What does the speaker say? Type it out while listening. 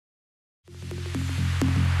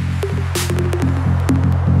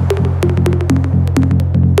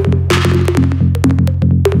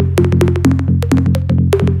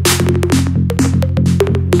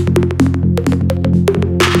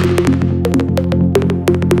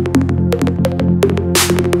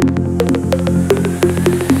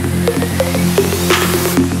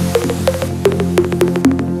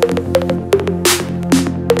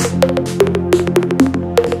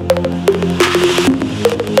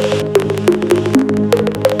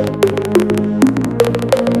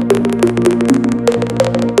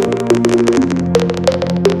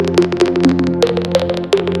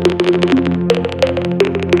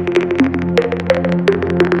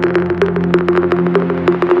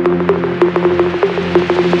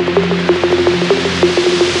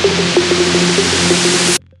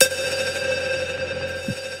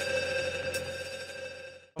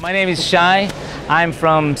is Shai. I'm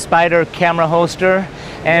from Spider CameraHolster,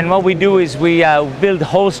 and what we do is we build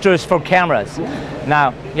holsters for cameras.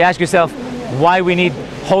 Now, you ask yourself, why we need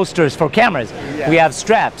holsters for cameras? Yeah. We have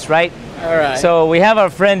straps, right? All right. So we have our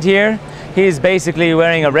friend here. He's basically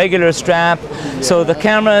wearing a regular strap, so the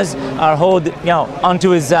cameras are onto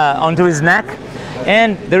his neck,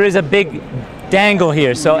 and there is a big dangle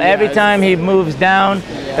here. So every time he moves down,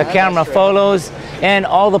 the camera follows, and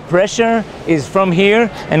all the pressure is from here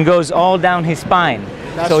and goes all down his spine.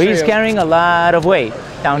 So he's carrying a lot of weight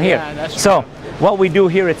down here. So what we do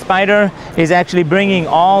here at Spider is actually bringing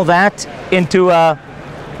all that into a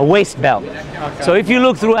waist belt. Okay. So if you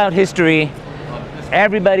look throughout history,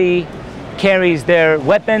 everybody carries their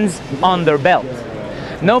weapons on their belt.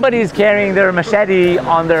 Nobody is carrying their machete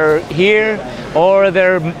on their here, or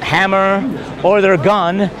their hammer, or their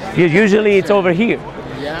gun. Usually it's over here.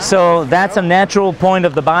 Yeah. So that's a natural point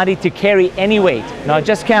of the body to carry any weight, not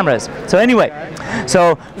just cameras. So anyway,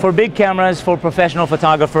 so for big cameras, for professional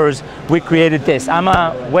photographers, we created this. I'm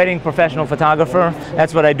a wedding professional photographer.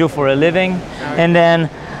 That's what I do for a living. And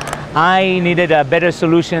then I needed a better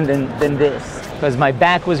solution than this, because my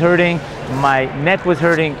back was hurting, my neck was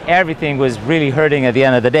hurting, everything was really hurting at the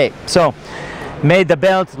end of the day. So made the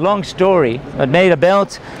belt, long story, but made a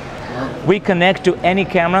belt. We connect to any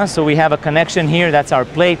camera, so we have a connection here. That's our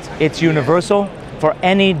plate. It's universal for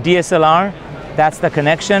any DSLR. That's the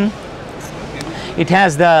connection. It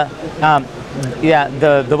has the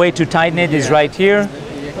way to tighten it is right here.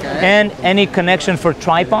 And any connection for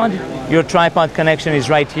tripod, your tripod connection is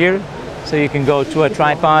right here. So you can go to a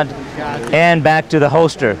tripod and back to the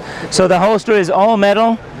holster. So the holster is all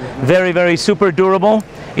metal, very, very super durable.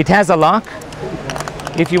 It has a lock.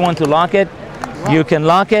 If you want to lock it, you can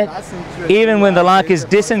lock it. Even when the lock is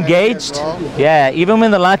disengaged, yeah, even when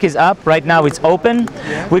the lock is up, right now it's open,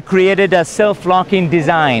 we created a self-locking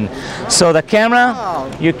design. So the camera,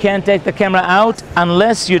 you can't take the camera out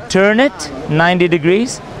unless you turn it 90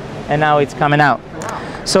 degrees, and now it's coming out.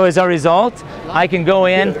 So as a result, I can go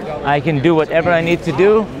in, I can do whatever I need to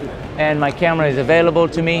do, and my camera is available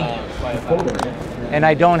to me, and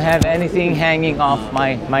I don't have anything hanging off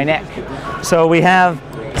my neck. So we have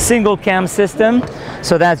single cam system,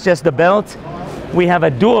 so that's just the belt. We have a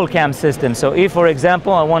dual cam system, so if, for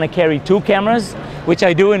example, I want to carry two cameras, which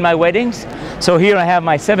I do in my weddings, so here I have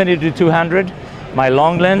my 70-200, my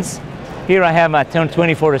long lens. Here I have my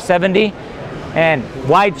 24-70, and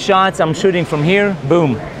wide shots I'm shooting from here,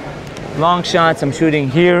 boom. Long shots I'm shooting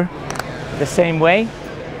here the same way.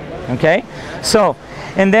 Okay, so,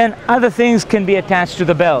 and then other things can be attached to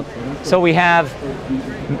the belt. So we have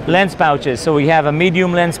lens pouches. So we have a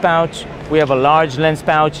medium lens pouch, we have a large lens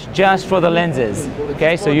pouch just for the lenses.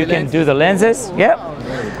 Okay, so you can do the lenses, yep.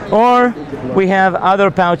 Or we have other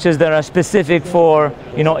pouches that are specific for,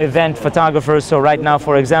 you know, event photographers. So right now,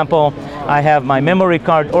 for example, I have my memory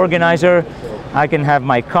card organizer. I can have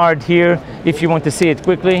my card here. If you want to see it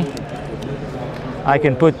quickly, I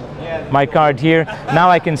can put my card here. Now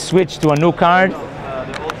I can switch to a new card.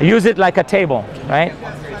 Use it like a table, right?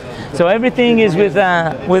 So everything is with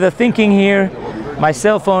a thinking here. My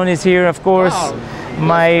cell phone is here, of course. Wow.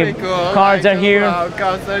 My cards are here. Wow,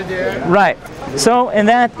 cards are there. Right. So, and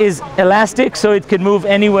that is elastic, so it can move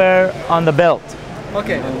anywhere on the belt.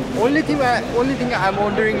 Okay. Only thing I'm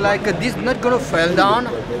wondering, like, this is not gonna fall down.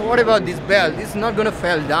 What about this belt? It's not gonna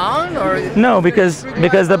fall down, or? No, because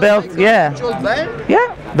the belt, yeah,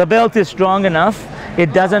 yeah, the belt is strong enough.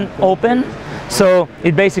 It doesn't open, so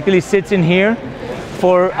it basically sits in here.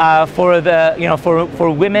 For the, you know, for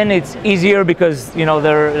women, it's easier because, you know,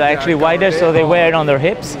 they're actually wider, so they wear it on their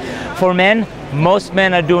hips. For men, most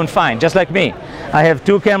men are doing fine, just like me. I have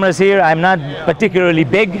two cameras here. I'm not particularly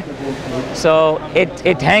big, so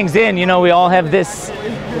it hangs in. You know, we all have this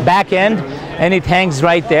back end, and it hangs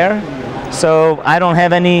right there. So I don't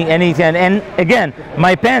have anything. And again,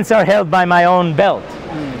 my pants are held by my own belt.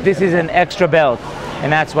 This is an extra belt,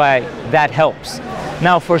 and that's why that helps.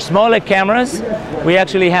 Now for smaller cameras, we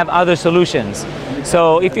actually have other solutions.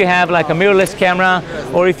 So if you have like a mirrorless camera,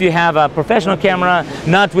 or if you have a professional camera,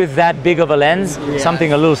 not with that big of a lens,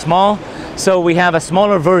 something a little small, so we have a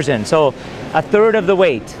smaller version. So a third of the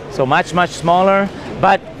weight, so much, much smaller,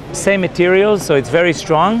 but same materials, so it's very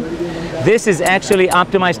strong. This is actually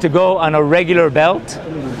optimized to go on a regular belt.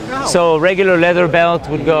 So regular leather belt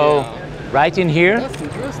would go right in here.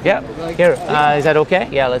 Yeah, here, is that okay?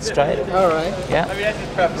 Yeah, let's try it. All right.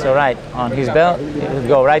 Yeah, so right on his belt, it would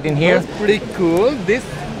go right in here. That's pretty cool. This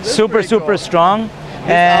super strong.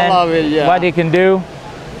 And I love it, yeah. What he can do,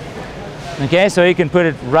 okay, so he can put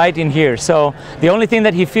it right in here. So the only thing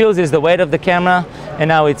that he feels is the weight of the camera, and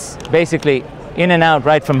now it's basically in and out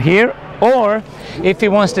right from here. Or if he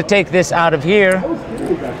wants to take this out of here,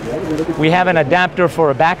 we have an adapter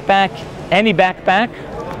for a backpack, any backpack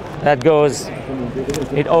that goes,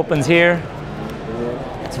 it opens here.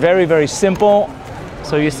 It's very, very simple.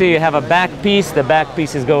 So you see you have a back piece, the back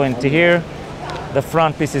piece is going to here, the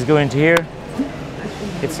front piece is going to here.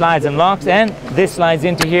 It slides and locks, and this slides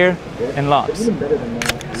into here and locks.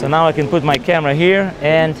 So now I can put my camera here,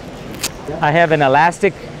 and I have an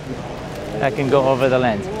elastic that can go over the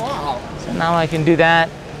lens. So now I can do that,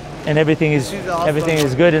 and everything is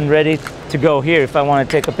good and ready to go here. If I want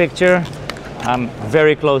to take a picture, I'm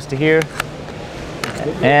very close to here,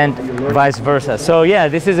 and vice versa. So yeah,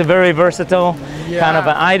 this is a very versatile kind of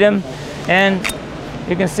an item, and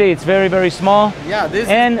you can see it's very, very small. Yeah, this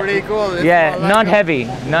is pretty cool. It's not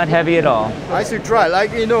heavy at all. I should try.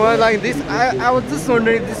 Like, you know, like this. I was just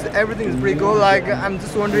wondering. This everything is pretty cool. Like, I'm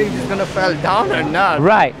just wondering if it's gonna fall down or not.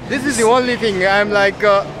 Right. This is the only thing. I'm like,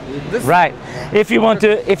 this. Right. If you want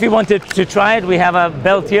to try it, we have a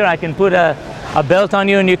belt here. I can put a belt on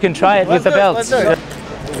you, and you can try it with the belt.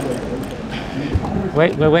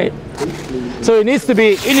 Wait. So it needs to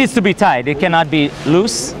be tight. It cannot be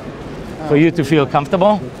loose for you to feel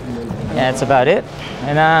comfortable. Yeah, that's about it.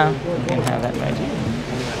 And you can have that right here.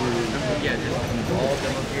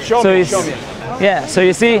 Show me. Yeah, so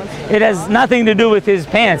you see, it has nothing to do with his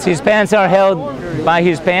pants. His pants are held by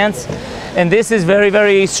his pants. And this is very,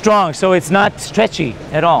 very strong, so it's not stretchy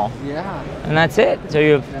at all. Yeah. And that's it. So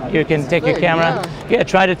you can take your camera. Yeah,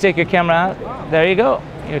 try to take your camera out. There you go.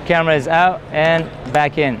 Your camera is out and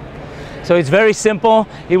back in. So it's very simple.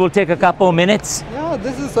 It will take a couple of minutes. Yeah,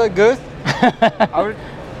 this is so good. I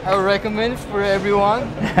would recommend for everyone.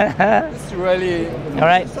 It's really. All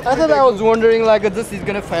right. I thought I was wondering like this is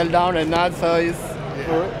gonna fall down or not, so it's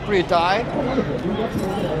pretty tight.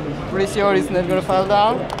 Pretty sure it's not gonna fall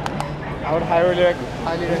down. I would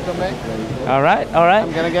highly recommend. All right.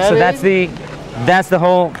 I'm gonna get so it. that's the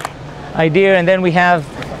whole idea, and then we have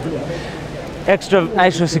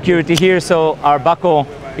extra security here. So our buckle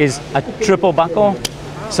is a triple buckle.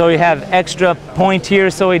 So you have extra point here,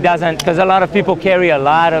 so it doesn't, because a lot of people carry a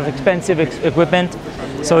lot of expensive equipment.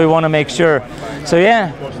 So we want to make sure. So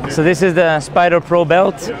yeah. So this is the SpiderPro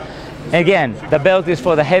belt. Again, the belt is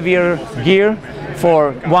for the heavier gear,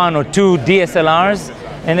 for 1 or 2 DSLRs.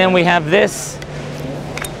 And then we have this,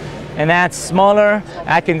 and that's smaller.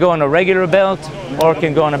 I can go on a regular belt or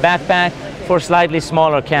can go on a backpack for slightly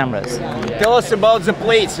smaller cameras. Tell us about the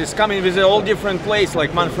plates. It's coming with all different plates,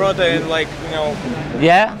 like Manfrotto and like, you know.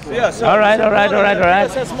 Yeah? Yeah, so all right.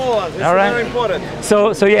 That's a small one. It's very important.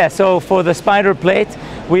 So for the Spider plate,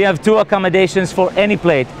 we have 2 accommodations for any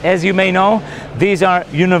plate. As you may know, these are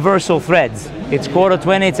universal threads. It's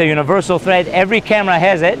 1/4-20, it's a universal thread. Every camera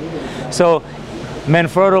has it. So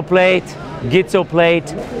Manfrotto plate, Gizzo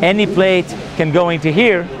plate, any plate can go into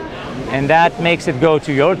here, and that makes it go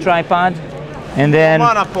to your tripod, and then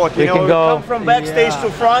monopod, you can go come from backstage to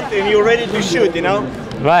front, and you're ready to shoot, you know.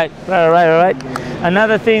 Right.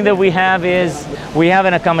 Another thing that we have is we have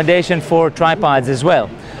an accommodation for tripods as well.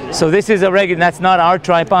 So this is a regular. That's not our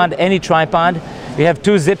tripod. Any tripod. We have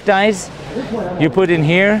 2 zip ties. You put in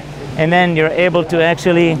here, and then you're able to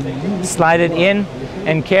actually slide it in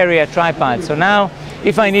and carry a tripod. So now,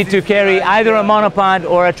 if I need to carry either a monopod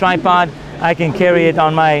or a tripod, I can carry it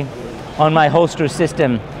on my holster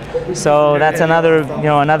system. So that's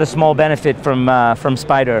another small benefit from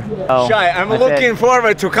Spider. So, Shai, I'm looking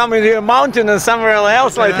forward to coming to a mountain and somewhere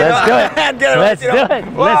else like that. Let's do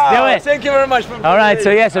it. Let's do it. Thank you very much. All right. So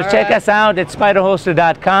yeah. So check us out at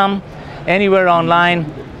SpiderHolster.com. Anywhere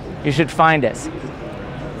online, you should find us.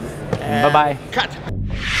 Bye bye. Cut.